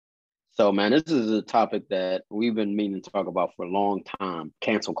So, man, this is a topic that we've been meaning to talk about for a long time,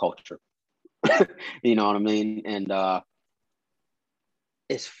 cancel culture. You know what I mean? And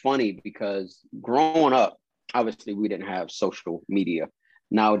it's funny because growing up, obviously, we didn't have social media.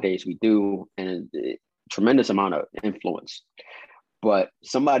 Nowadays, we do, and tremendous amount of influence. But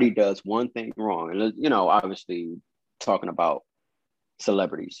somebody does one thing wrong, and obviously, talking about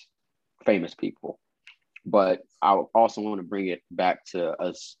celebrities, famous people. But I also want to bring it back to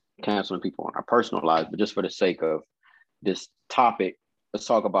us canceling people in our personal lives. But just for the sake of this topic, let's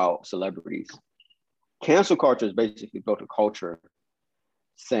talk about celebrities. Cancel culture is basically built a culture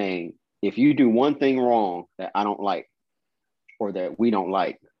saying if you do one thing wrong that I don't like or that we don't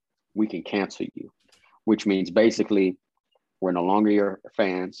like, we can cancel you, which means basically we're no longer your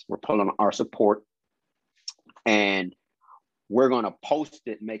fans. We're pulling our support and we're going to post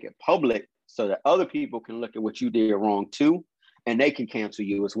it, make it public so that other people can look at what you did wrong too, and they can cancel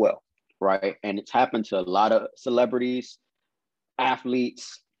you as well, right? And it's happened to a lot of celebrities,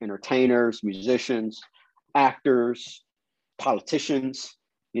 athletes, entertainers, musicians, actors, politicians,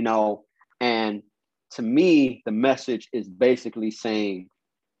 you know, and to me, the message is basically saying,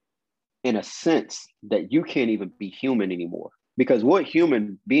 in a sense, that you can't even be human anymore. Because what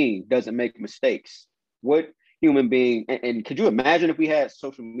human being doesn't make mistakes? What human being, and could you imagine if we had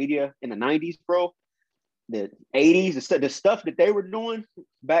social media in the 90s, bro? The 80s, the stuff that they were doing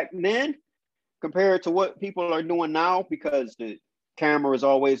back then compared to what people are doing now, because the camera is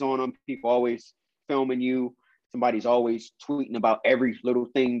always on them, people always filming you, somebody's always tweeting about every little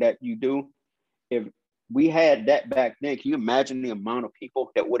thing that you do. If we had that back then, can you imagine the amount of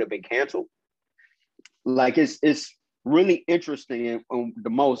people that would have been canceled? Like it's really interesting. And the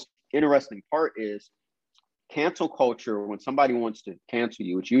most interesting part is cancel culture. When somebody wants to cancel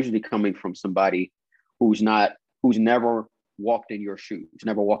you, it's usually coming from somebody who's never walked in your shoes,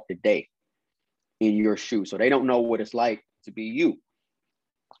 never walked a day in your shoes. So they don't know what it's like to be you.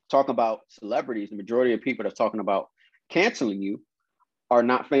 Talk about celebrities, the majority of people that's talking about canceling you are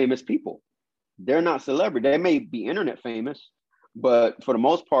not famous people. They're not celebrity. They may be internet famous, but for the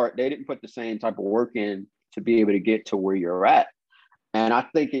most part, they didn't put the same type of work in to be able to get to where you're at. And I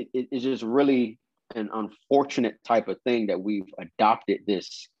think it's just really an unfortunate type of thing that we've adopted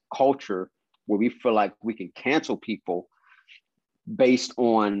this culture where we feel like we can cancel people based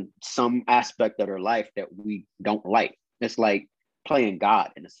on some aspect of their life that we don't like. It's like playing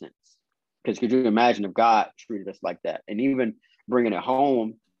God in a sense. Because could you imagine if God treated us like that? And even bringing it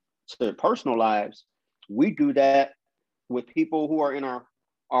home to their personal lives, we do that with people who are in our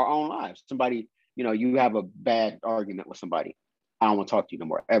own lives. Somebody, you have a bad argument with somebody. I don't want to talk to you no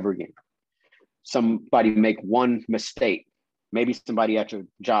more ever again. Somebody make one mistake. Maybe somebody at your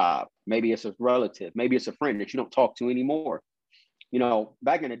job. Maybe it's a relative. Maybe it's a friend that you don't talk to anymore.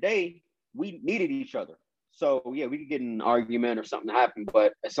 Back in the day, we needed each other. So yeah, we could get in an argument or something happen,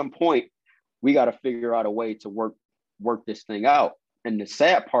 but at some point, we got to figure out a way to work this thing out. And the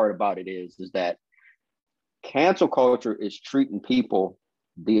sad part about it is that cancel culture is treating people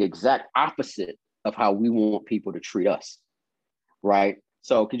the exact opposite of how we want people to treat us, right?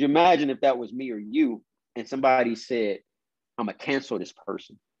 So could you imagine if that was me or you and somebody said, I'm going to cancel this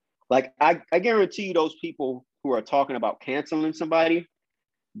person? Like, I guarantee you those people who are talking about canceling somebody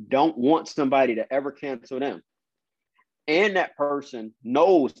don't want somebody to ever cancel them. And that person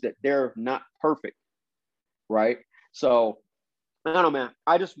knows that they're not perfect, right? So I don't know, man.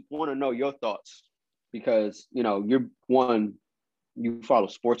 I just want to know your thoughts because, you follow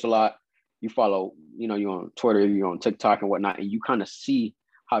sports a lot. You follow, you're on Twitter, you're on TikTok and whatnot, and you kind of see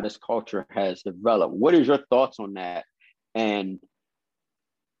how this culture has developed. What is your thoughts on that? And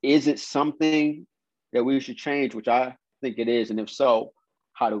is it something that we should change, which I think it is? And if so,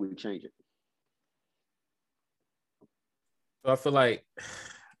 how do we change it? So I feel like,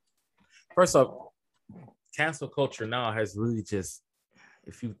 first off, cancel culture now has really just,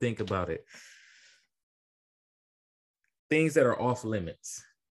 if you think about it, things that are off limits,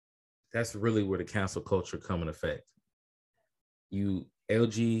 that's really where the cancel culture come in effect. You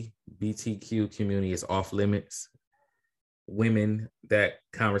LGBTQ community is off limits. Women, that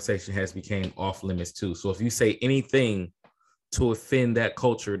conversation has become off limits too. So if you say anything to offend that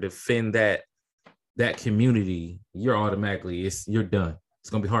culture, defend that community, you're done. It's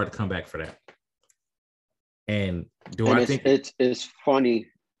gonna be hard to come back for that. And I think it's funny?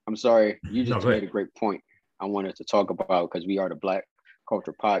 I'm sorry, you just made a great point. I wanted to talk about because we are the Black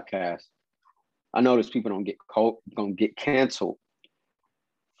Culture Podcast. I notice people don't get canceled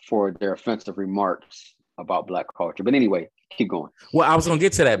for their offensive remarks about Black culture. But anyway, Keep going. Well, I was gonna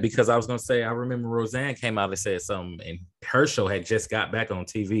get to that because I was gonna say I remember Roseanne came out and said something, and her show had just got back on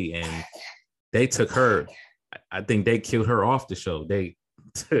TV, and they took her. I think they killed her off the show. They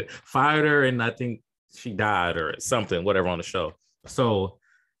fired her, and I think she died or something, whatever on the show. So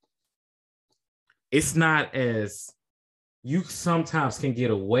it's not as you sometimes can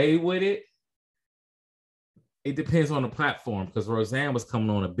get away with it. It depends on the platform because Roseanne was coming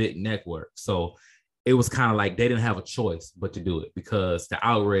on a big network, so it was kind of like they didn't have a choice but to do it because the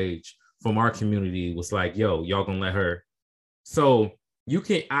outrage from our community was like, yo, y'all gonna let her. So you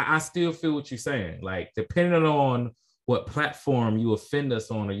can, I still feel what you're saying. Like, depending on what platform you offend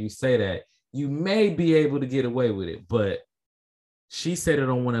us on or you say that, you may be able to get away with it. But she said it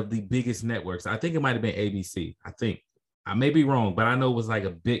on one of the biggest networks. I think it might have been ABC. I think I may be wrong, but I know it was like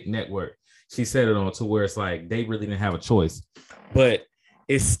a big network. She said it on to where it's like they really didn't have a choice. But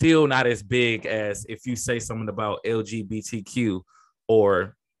it's still not as big as if you say something about LGBTQ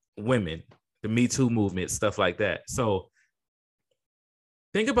or women, the Me Too movement, stuff like that. So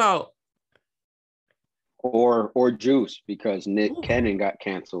think about or Juice, because Nick Cannon got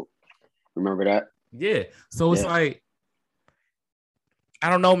canceled. Remember that? Yeah. So it's like, I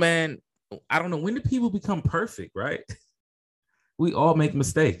don't know, man. I don't know, when do people become perfect, right? We all make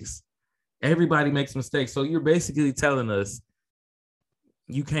mistakes. Everybody makes mistakes. So you're basically telling us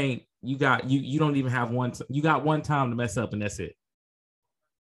you can't, you don't even have you got one time to mess up and that's it.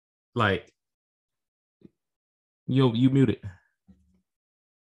 Like, you muted.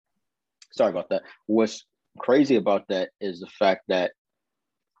 Sorry about that. What's crazy about that is the fact that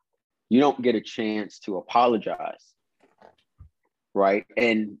you don't get a chance to apologize, right?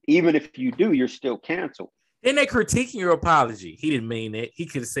 And even if you do, you're still canceled. Then they critiquing your apology. He didn't mean it. He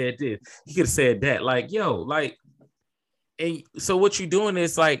could have said this. He could have said that. Like, yo, like, and so what you're doing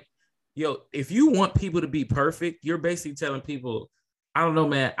is like, yo, if you want people to be perfect, you're basically telling people, I don't know,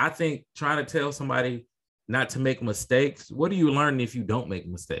 man. I think trying to tell somebody not to make mistakes, what are you learning if you don't make a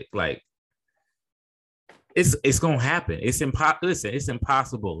mistake? Like, it's gonna happen. It's impossible. Listen, it's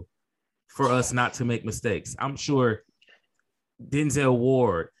impossible for us not to make mistakes. I'm sure Denzel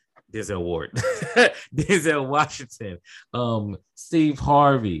Washington, Steve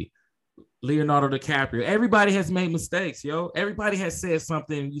Harvey, Leonardo DiCaprio. Everybody has made mistakes, yo. Everybody has said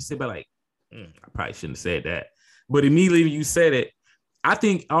something. You said, but like, I probably shouldn't have said that. But immediately you said it, I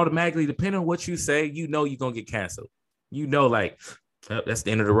think automatically, depending on what you say, you know you're gonna get canceled. You know, like, that's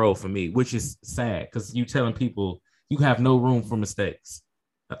the end of the road for me, which is sad because you telling people you have no room for mistakes.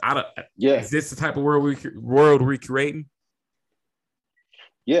 Is this the type of world we're creating?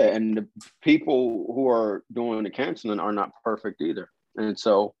 Yeah, and the people who are doing the canceling are not perfect either. And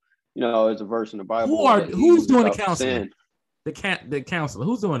so, you know, there's a verse in the Bible. Who's doing the counseling? The counselor.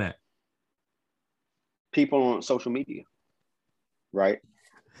 Who's doing that? People on social media, right?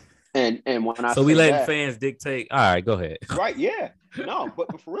 And when I so we let fans dictate. All right, go ahead. Right? Yeah. No,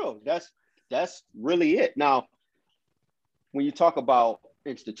 but for real, that's really it. Now, when you talk about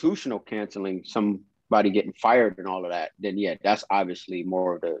institutional canceling, somebody getting fired and all of that, then yeah, that's obviously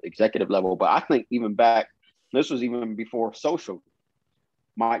more of the executive level. But I think even back, this was even before social,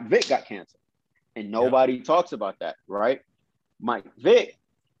 Mike Vick got canceled. And nobody talks about that, right? Mike Vick,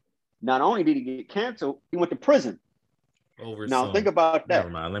 not only did he get canceled, he went to prison. Think about that. Never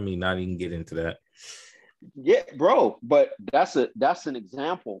mind. Let me not even get into that. Yeah, bro. But that's an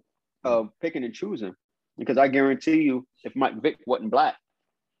example of picking and choosing. Because I guarantee you, if Mike Vick wasn't black,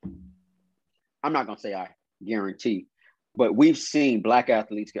 I'm not gonna say I guarantee, but we've seen black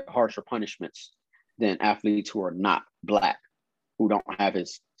athletes get harsher punishments than athletes who are not black, who don't have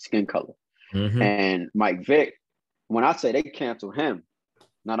his skin color. Mm-hmm. And Mike Vick, when I say they canceled him,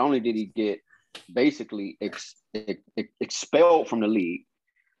 not only did he get basically expelled from the league,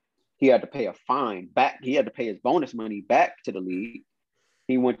 he had to pay a fine back. He had to pay his bonus money back to the league.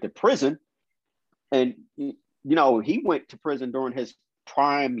 He went to prison, and you know, he went to prison during his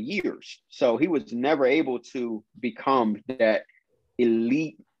prime years. So he was never able to become that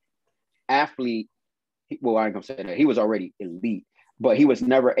elite athlete. Well, I ain't gonna say that. He was already elite, but he was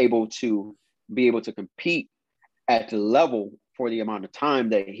never able to be able to compete at the level for the amount of time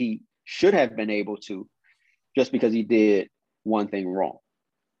that he should have been able to, just because he did one thing wrong.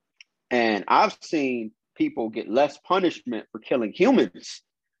 And I've seen people get less punishment for killing humans,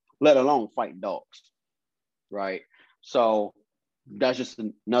 let alone fighting dogs, right? So that's just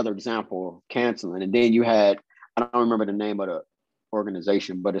another example of canceling. And then you had, I don't remember the name of the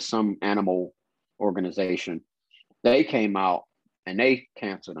organization, but it's some animal organization. They came out and they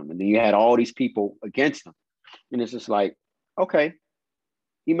canceled them. And then you had all these people against them. And it's just like, okay,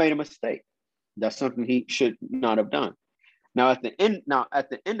 he made a mistake. That's something he should not have done. At the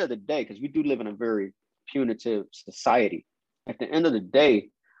end of the day, because we do live in a very punitive society, at the end of the day,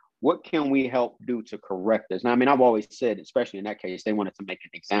 what can we help do to correct this? Now, I mean, I've always said, especially in that case, they wanted to make an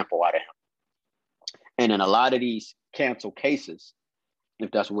example out of him. And in a lot of these cancel cases,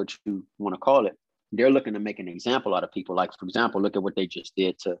 if that's what you want to call it, they're looking to make an example out of people. Like, for example, look at what they just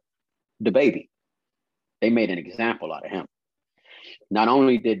did to DaBaby. They made an example out of him. Not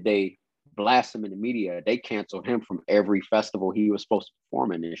only did they blast him in the media, they canceled him from every festival he was supposed to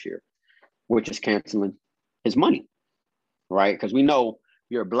perform in this year, which is canceling his money, right? Because we know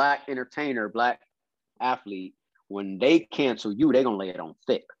you're a Black entertainer, Black athlete. When they cancel you, they're going to lay it on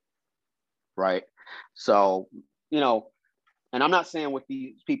thick, right? So, and I'm not saying what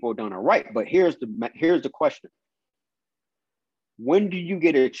these people have done are right, but here's the question. When do you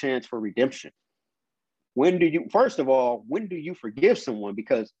get a chance for redemption? First of all, when do you forgive someone?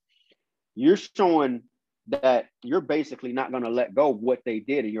 Because you're showing that you're basically not going to let go of what they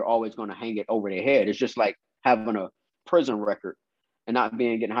did, and you're always going to hang it over their head. It's just like having a prison record and not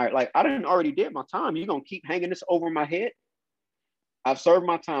getting hired. Like, I didn't already did my time. You're going to keep hanging this over my head? I've served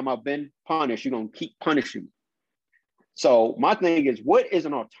my time. I've been punished. You're going to keep punishing me. So my thing is, what is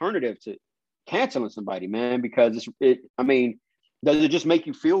an alternative to canceling somebody, man? Because does it just make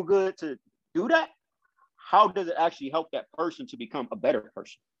you feel good to do that? How does it actually help that person to become a better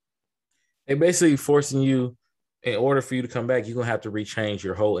person? It basically forcing you, in order for you to come back, you're going to have to rechange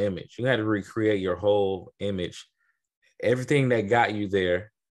your whole image. You have to recreate your whole image. Everything that got you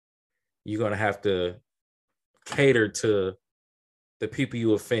there, you're going to have to cater to the people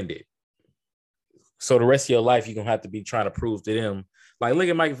you offended. So the rest of your life, you're going to have to be trying to prove to them. Like, look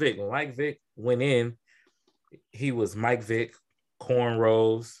at Mike Vick. When Mike Vick went in, he was Mike Vick,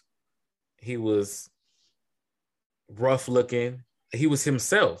 cornrows. He was rough looking. He was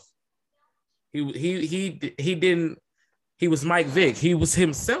himself. He was Mike Vick. He was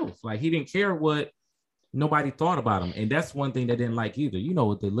himself. Like, he didn't care what nobody thought about him. And that's one thing they didn't like either. You know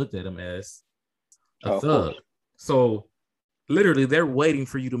what they looked at him as? A thug. So literally they're waiting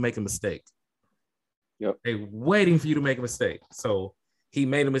for you to make a mistake. Yep. They're waiting for you to make a mistake. So he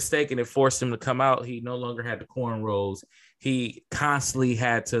made a mistake and it forced him to come out. He no longer had the cornrows. He constantly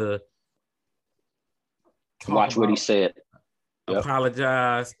had to watch what he said.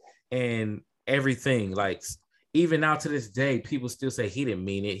 Apologize and everything. Like, even now to this day, people still say he didn't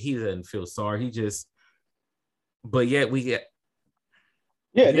mean it. He doesn't feel sorry. He just, but yet we get,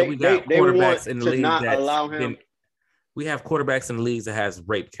 we got quarterbacks in the league not allow him. We have quarterbacks in the leagues that has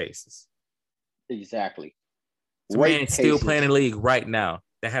rape cases. Exactly. This man still playing in the league right now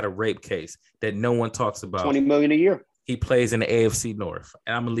that had a rape case that no one talks about. $20 million a year. He plays in the AFC North.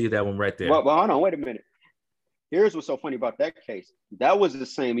 And I'm going to leave that one right there. Well, hold on. Wait a minute. Here's what's so funny about that case. That was the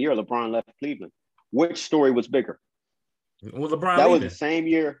same year LeBron left Cleveland. Which story was bigger? Well, LeBron that was the same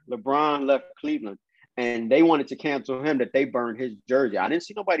year LeBron left Cleveland. And they wanted to cancel him, that they burned his jersey. I didn't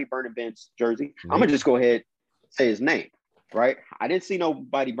see nobody burning Ben's jersey. I'm going to just go ahead and say his name, right? I didn't see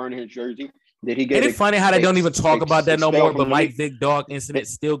nobody burning his jersey. Did he get Ain't it funny how they don't even talk about that no more, but Mike Vick dog incident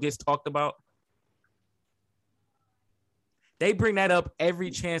still gets talked about? They bring that up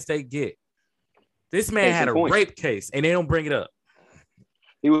every chance they get. This man had a rape case, and they don't bring it up.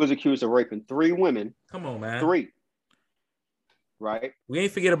 He was accused of raping 3 women. Come on, man. 3. Right? We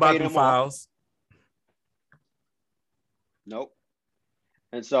ain't forget about the files. Nope.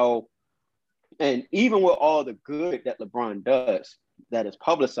 And so, and even with all the good that LeBron does, that is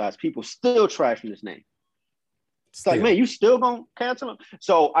publicized, people still trashing his name. It's like, man, you still gonna cancel him?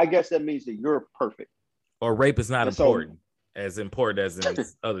 So I guess that means that you're perfect. Or rape is not important as in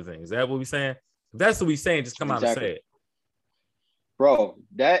other things. Is that what we're saying? If that's what we're saying, just come out and say it. Bro,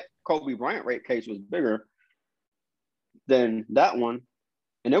 that Kobe Bryant rape case was bigger than that one.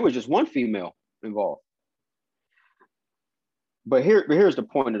 And there was just one female involved. But here's the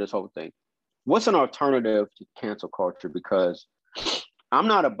point of this whole thing. What's an alternative to cancel culture? Because I'm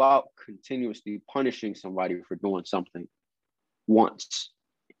not about continuously punishing somebody for doing something once,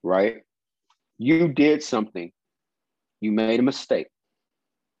 right? You did something. You made a mistake.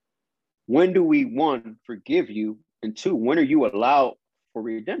 When do we, 1, forgive you? And 2, when are you allowed for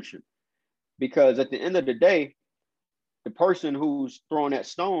redemption? Because at the end of the day, the person who's throwing that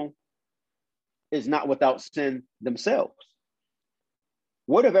stone is not without sin themselves.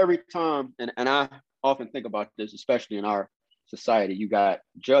 What if every time, and I often think about this, especially in our society, you got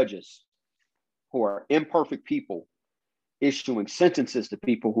judges who are imperfect people issuing sentences to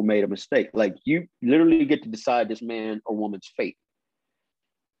people who made a mistake. Like, you literally get to decide this man or woman's fate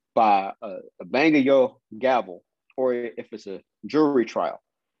by a bang of your gavel, or if it's a jury trial.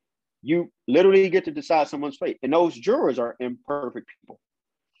 You literally get to decide someone's fate. And those jurors are imperfect people,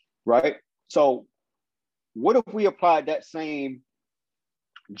 right? So what if we applied that same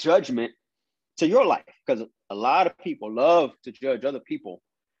judgment to your life? Because a lot of people love to judge other people,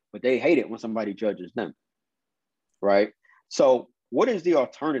 but they hate it when somebody judges them, right? So what is the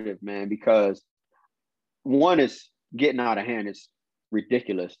alternative, man? Because one is getting out of hand. It's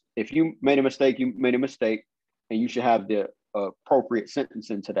ridiculous. If you made a mistake, you made a mistake, and you should have the appropriate sentence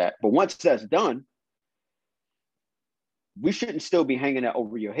into that. But once that's done, we shouldn't still be hanging that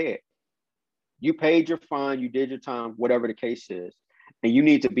over your head. You paid your fine, you did your time, whatever the case is, and you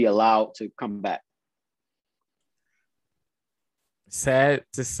need to be allowed to come back. Sad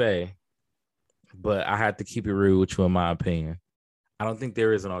to say, but I had to keep it real with you in my opinion. I don't think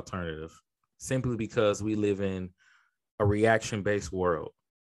there is an alternative, simply because we live in a reaction-based world.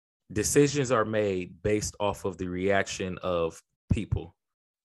 Decisions are made based off of the reaction of people.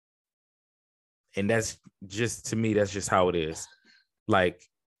 And that's just, to me, that's just how it is. Like,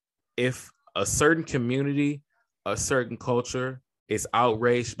 if a certain community, a certain culture is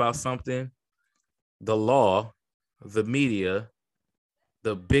outraged about something, the law, the media,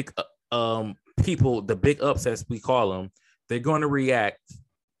 the big people, the big ups as we call them, they're going to react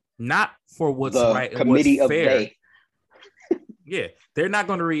not for what's right and what's fair. Yeah, they're not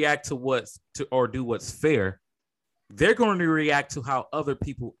going to react to or do what's fair. They're going to react to how other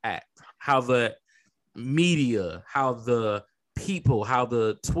people act, how the media, how the people, how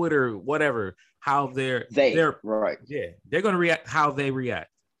the Twitter, whatever, how they're right. Yeah, they're going to react how they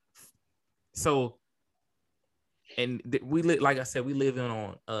react. So, and like I said, we live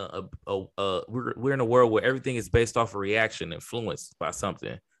in we're in a world where everything is based off of reaction, influenced by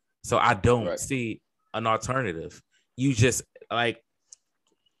something. So I don't see an alternative. You just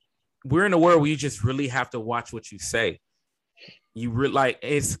we're in a world where you just really have to watch what you say.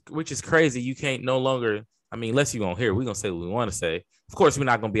 Which is crazy. You can't no longer. I mean, unless you're gonna hear, we're gonna say what we want to say. Of course, we're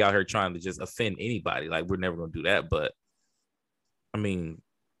not gonna be out here trying to just offend anybody. Like, we're never gonna do that. But I mean,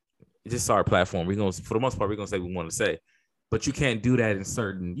 just our platform. For the most part, we're gonna say what we want to say. But you can't do that in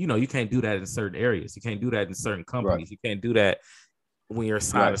certain. You can't do that in certain areas. You can't do that in certain companies. Right. You can't do that when you're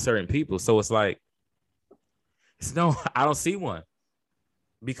assigned to certain people. So it's like, I don't see one,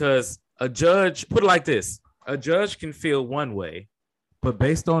 because a judge, put it like this. A judge can feel one way, but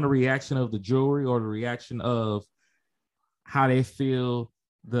based on the reaction of the jury or the reaction of how they feel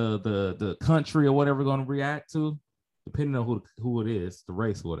the country or whatever going to react to, depending on who it is, the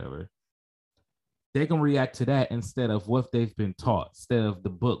race or whatever, they can react to that instead of what they've been taught, instead of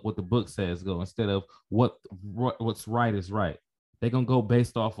what the book says go, instead of what's right is right. They're going to go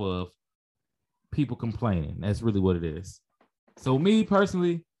based off of people complaining. That's really what it is. So me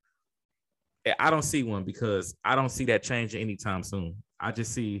personally, I don't see one, because I don't see that changing anytime soon. I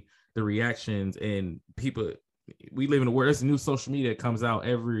just see the reactions and people. We live in a world. There's a new social media that comes out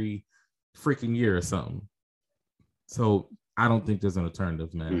every freaking year or something. So I don't think there's an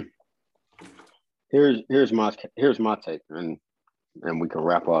alternative, man. Here's my take, and we can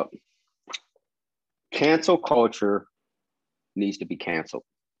wrap up. Cancel culture needs to be canceled.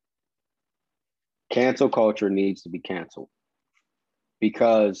 Cancel culture needs to be canceled,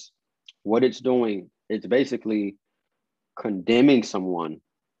 because what it's doing, it's basically condemning someone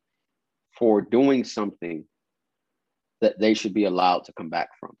for doing something that they should be allowed to come back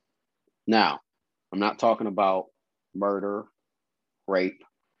from. Now, I'm not talking about murder, rape,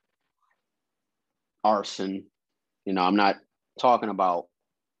 arson. I'm not talking about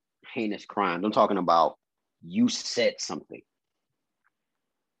heinous crimes. I'm talking about you said something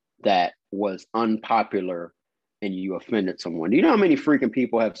that was unpopular and you offended someone. Do you know how many freaking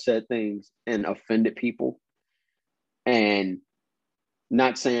people have said things and offended people? And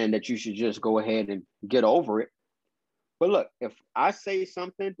not saying that you should just go ahead and get over it. But look, if I say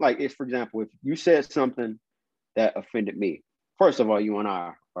something, like, for example, if you said something that offended me, first of all, you and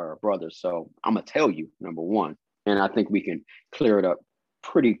I are brothers. So I'm going to tell you, number one, and I think we can clear it up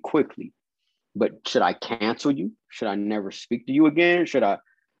pretty quickly. But should I cancel you? Should I never speak to you again? Should I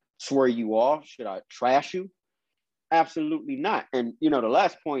swear you off? Should I trash you? Absolutely not. And, the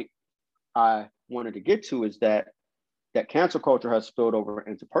last point I wanted to get to is that cancel culture has spilled over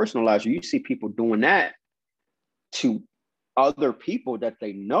into personal lives. You see people doing that to other people that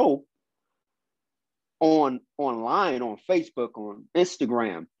they know online, on Facebook, on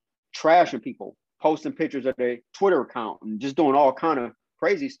Instagram, trashing people, posting pictures of their Twitter account and just doing all kind of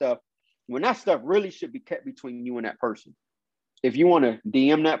crazy stuff, when that stuff really should be kept between you and that person. If you want to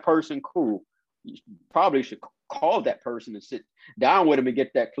DM that person, cool. You probably should call that person and sit down with them and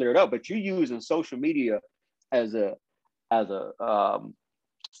get that cleared up. But you using social media as a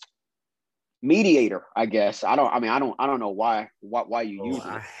mediator, I guess. I don't know why you use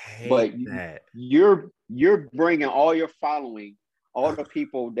I it, hate but that. you're bringing all your following, all the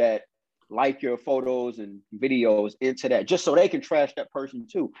people that like your photos and videos into that, just so they can trash that person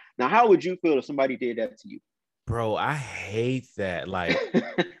too. Now, how would you feel if somebody did that to you? Bro, I hate that. Like,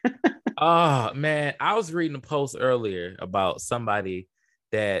 oh man, I was reading a post earlier about somebody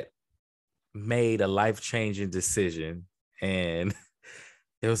that made a life-changing decision, and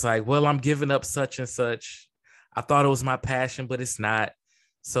it was like, well, I'm giving up such and such. I thought it was my passion, but it's not.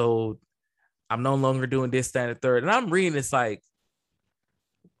 So I'm no longer doing this, that, and the third. And I'm reading this like,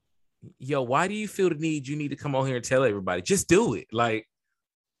 yo, why do you feel the need? You need to come on here and tell everybody. Just do it. Like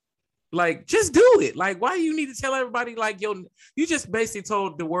just do it. Like, why do you need to tell everybody? Like, yo, you just basically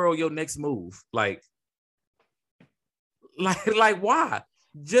told the world your next move. Like why?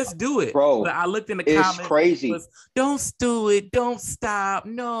 Just do it. Bro, But I looked in the it's comments. crazy. Don't do it. Don't stop.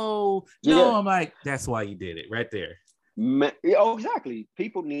 No. Yeah. I'm like, that's why you did it right there. Oh, exactly.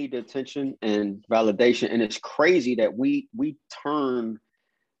 People need attention and validation, and it's crazy that we turn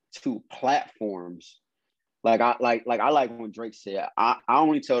to platforms I like when Drake said, I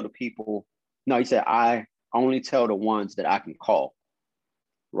only tell the people. No, he said I only tell the ones that I can call.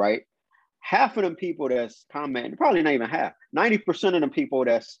 Right. Half of them people that's commenting, probably not even half, 90% of the people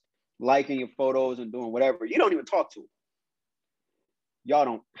that's liking your photos and doing whatever, you don't even talk to. Y'all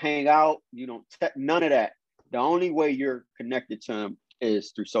don't hang out. You don't none of that. The only way you're connected to them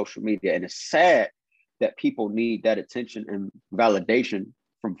is through social media. And it's sad that people need that attention and validation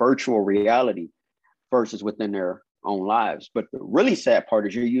from virtual reality versus within their own lives. But the really sad part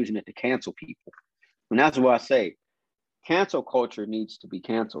is you're using it to cancel people. And that's why I say cancel culture needs to be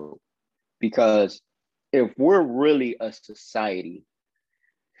canceled. Because if we're really a society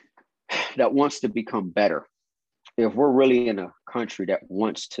that wants to become better, if we're really in a country that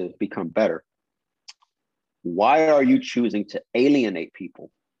wants to become better, why are you choosing to alienate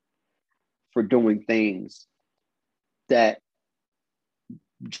people for doing things that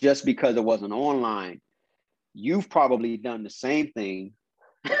just because it wasn't online, you've probably done the same thing.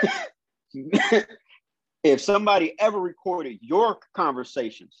 If somebody ever recorded your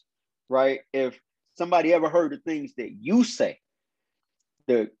conversations, right? If somebody ever heard the things that you say,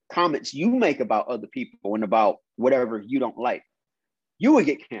 the comments you make about other people and about whatever you don't like, you would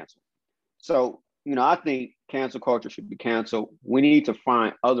get canceled. So, I think cancel culture should be canceled. We need to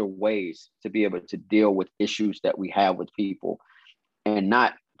find other ways to be able to deal with issues that we have with people and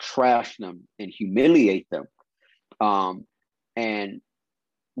not trash them and humiliate them. And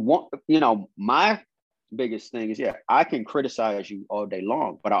my biggest thing is, I can criticize you all day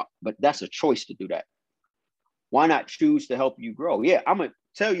long, but that's a choice to do that. Why not choose to help you grow? Yeah, I'm gonna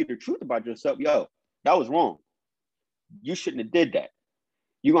tell you the truth about yourself. Yo, that was wrong. You shouldn't have did that.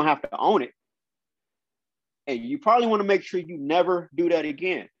 You're gonna have to own it. And you probably want to make sure you never do that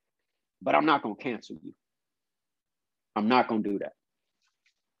again. But I'm not gonna cancel you. I'm not gonna do that.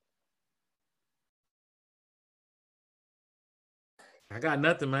 I got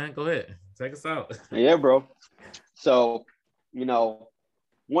nothing, man. Go ahead. Take us out. Yeah, bro. So,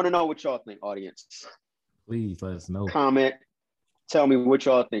 want to know what y'all think, audience. Please let us know. Comment. Tell me what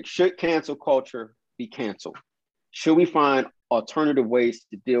y'all think. Should cancel culture be canceled? Should we find alternative ways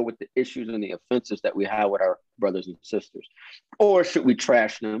to deal with the issues and the offenses that we have with our brothers and sisters? Or should we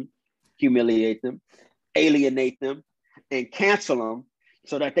trash them, humiliate them, alienate them, and cancel them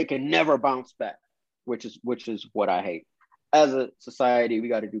so that they can never bounce back, which is what I hate. As a society, we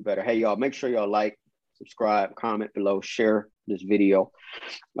got to do better. Hey, y'all, make sure y'all like, subscribe, comment below, share this video.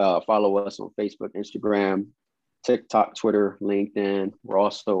 Follow us on Facebook, Instagram, TikTok, Twitter, LinkedIn. We're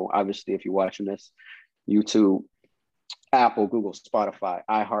also, obviously, if you're watching this, YouTube, Apple, Google, Spotify,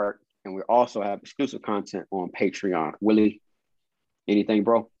 iHeart, and we also have exclusive content on Patreon. Willie, anything,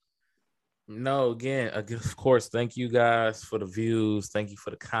 bro? No, again, of course, thank you guys for the views. Thank you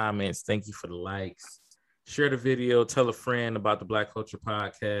for the comments. Thank you for the likes. Share the video. Tell a friend about the Black Culture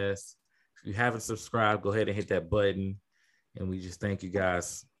Podcast. If you haven't subscribed, go ahead and hit that button. And we just thank you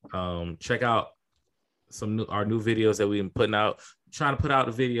guys. Check out our new videos that we've been putting out. I'm trying to put out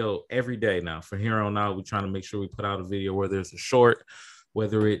a video every day now. From here on out, we're trying to make sure we put out a video, whether it's a short,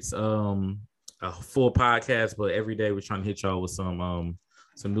 whether it's a full podcast, but every day we're trying to hit y'all with some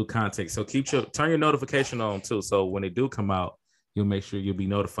new content. So turn your notification on too. So when they do come out, you'll make sure you'll be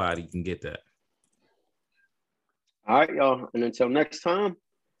notified. You can get that. All right, y'all. And until next time,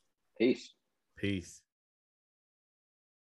 peace. Peace.